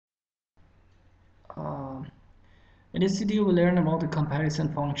In this video, we'll learn about the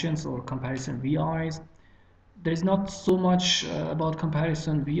comparison functions or comparison VIs. There is not so much about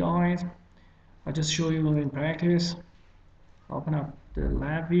comparison VIs. I'll just show you in practice. Open up the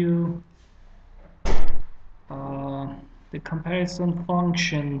LabVIEW. The comparison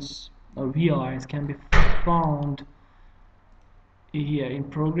functions or VIs can be found here in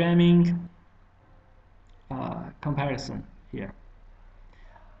programming comparison here.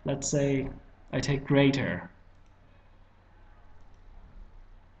 Let's say I take greater.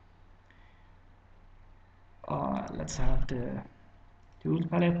 Let's have the tools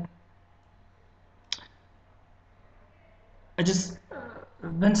palette.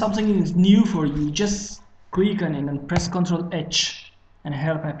 When something is new for you, just click on it and press Ctrl H and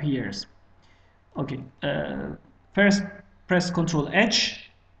help appears. Okay, first press Ctrl H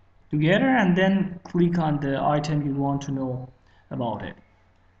together and then click on the item you want to know about it.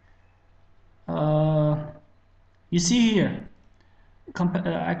 You see here,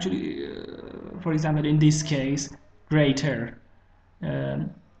 for example, in this case, greater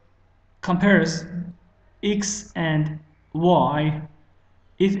compares x and y.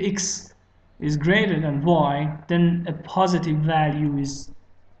 If x is greater than y, then a positive value is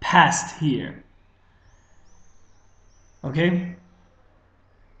passed here. Okay,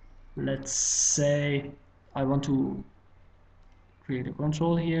 let's say I want to create a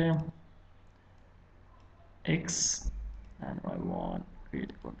control here, x, and I want to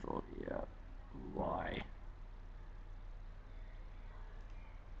create a control here, y.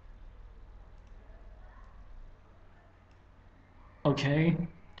 Okay,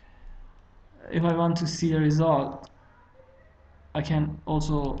 if I want to see the result, I can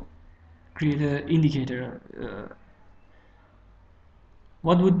also create an indicator.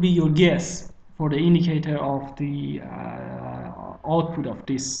 What would be your guess for the indicator of the output of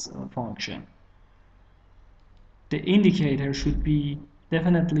this function? The indicator should be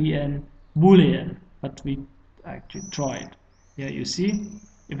definitely a Boolean, but we actually tried. Yeah, you see,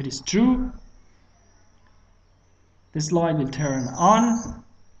 if it is true, this light will turn on.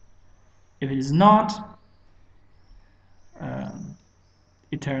 If it is not,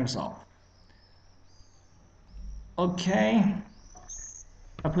 it turns off. Okay,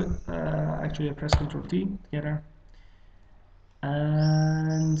 I put actually I press Ctrl T together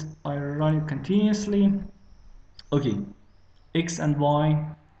and I run it continuously. Okay, x and y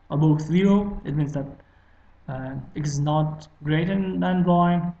are both 0. It means that x is not greater than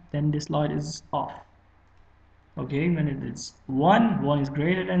y, then this light is off. Okay, when it is 1 is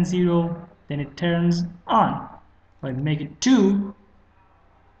greater than 0, then it turns on. If I make it 2,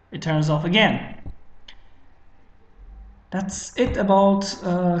 it turns off again. That's it about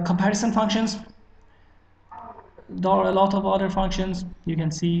comparison functions. There are a lot of other functions. You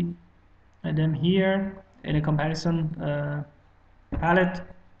can see them here in a comparison palette.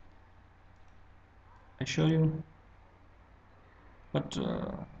 I show you, but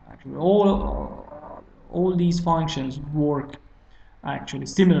actually all these functions work actually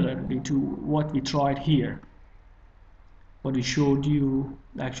similarly to what we tried here. What I showed you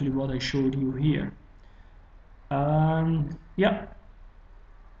here. Yeah,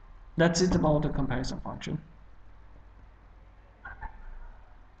 that's it about the comparison function.